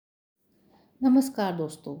नमस्कार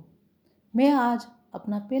दोस्तों, मैं आज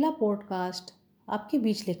अपना पहला पॉडकास्ट आपके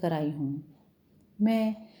बीच लेकर आई हूँ।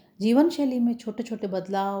 मैं जीवन शैली में छोटे छोटे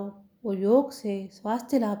बदलाव और योग से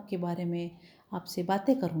स्वास्थ्य लाभ के बारे में आपसे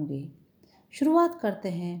बातें करूँगी। शुरुआत करते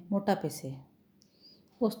हैं मोटापे से।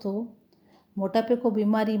 दोस्तों, मोटापे को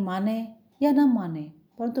बीमारी माने या न माने,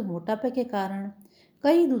 परंतु मोटापे के कारण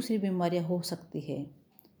कई दूसरी बीमारियाँ हो सकती है,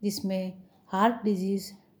 जिसमें heart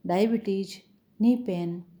disease, diabetes, knee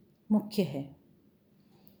pain मुख्य है।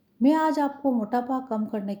 मैं आज आपको मोटापा कम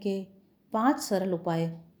करने के 5 सरल उपाय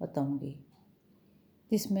बताऊंगी,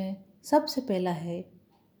 जिसमें सबसे पहला है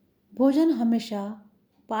भोजन हमेशा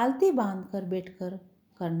पालती बांधकर बैठकर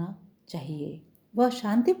करना चाहिए। वह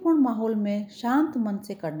शांतिपूर्ण माहौल में शांत मन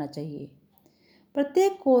से करना चाहिए।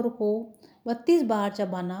 प्रत्येक कोर को 32 बार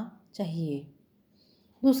चबाना चाहिए।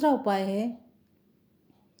 दूसरा उपाय है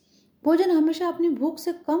भोजन हमेशा अपनी भूख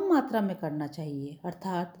से कम मात्रा में करना चाहिए,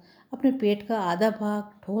 अर्थात अपने पेट का आधा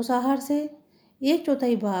भाग ठोस आहार से,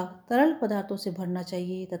 1/4 भाग तरल पदार्थों से भरना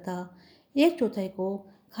चाहिए तथा 1/4 को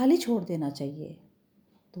खाली छोड़ देना चाहिए।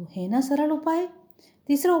 तो है ना सरल उपाय।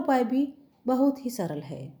 तीसरा उपाय भी बहुत ही सरल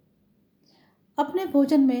है। अपने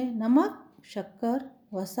भोजन में नमक, शक्कर,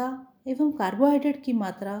 वसा एवं कार्बोहाइड्रेट की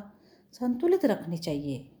मात्रा संतुलित रखनी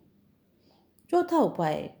चाहिए। चौथा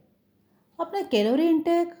उपाय अपने कैलोरी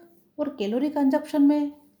इंटेक और कैलोरी कंजप्शन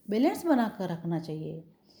में बैलेंस बनाकर रखना चाहिए।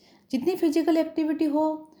 जितनी फिजिकल एक्टिविटी हो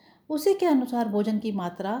उसी के अनुसार भोजन की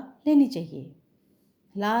मात्रा लेनी चाहिए।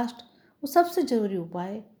 लास्ट और सबसे ज़रूरी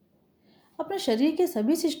उपाय अपने शरीर के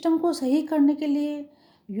सभी सिस्टम को सही करने के लिए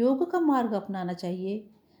योग का मार्ग अपनाना चाहिए।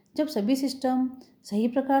 जब सभी सिस्टम सही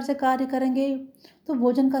प्रकार से कार्य करेंगे तो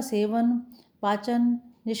भोजन का सेवन, पाचन,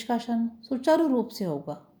 निष्कासन सुचारू रूप से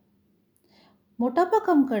होगा। मोटापा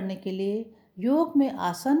कम करने के लिए योग में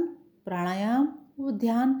आसन, प्राणायाम व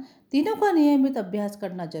ध्यान तीनों का नियमित अभ्यास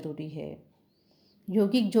करना जरूरी है।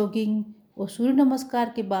 योगिक जॉगिंग और सूर्य नमस्कार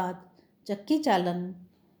के बाद चक्की चालन,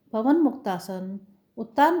 पवन मुक्तासन,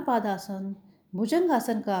 उत्तान पादासन,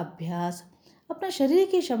 भुजंगासन का अभ्यास अपने शरीर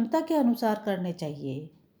की क्षमता के अनुसार करने चाहिए।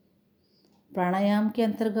 प्राणायाम के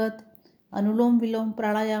अंतर्गत अनुलोम विलोम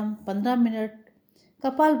प्राणायाम 15 मिनट,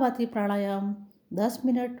 कपालभाति प्राणायाम 10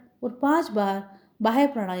 मिनट और 5 बार बाह्य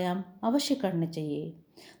प्राणायाम अवश्य करने चाहिए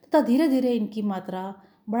तथा धीरे धीरे इनकी मात्रा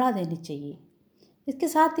बढ़ा देनी चाहिए। इसके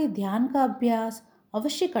साथ ही ध्यान का अभ्यास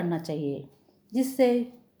अवश्य करना चाहिए,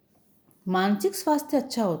 जिससे मानसिक स्वास्थ्य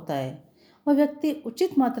अच्छा होता है और व्यक्ति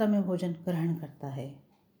उचित मात्रा में भोजन ग्रहण करता है।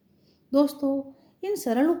 दोस्तों, इन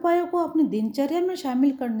सरल उपायों को अपनी दिनचर्या में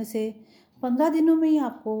शामिल करने से 15 दिनों में ही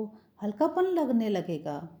आपको हल्कापन लगने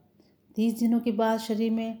लगेगा। 30 दिनों के बाद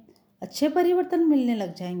शरीर में अच्छे परिवर्तन मिलने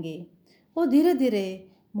लग जाएंगे और धीरे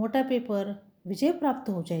धीरे मोटापे पर विजय प्राप्त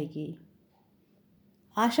हो जाएगी।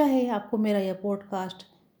 आशा है आपको मेरा यह पॉडकास्ट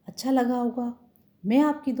अच्छा लगा होगा। मैं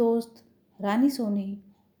आपकी दोस्त रानी सोनी।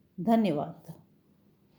 धन्यवाद।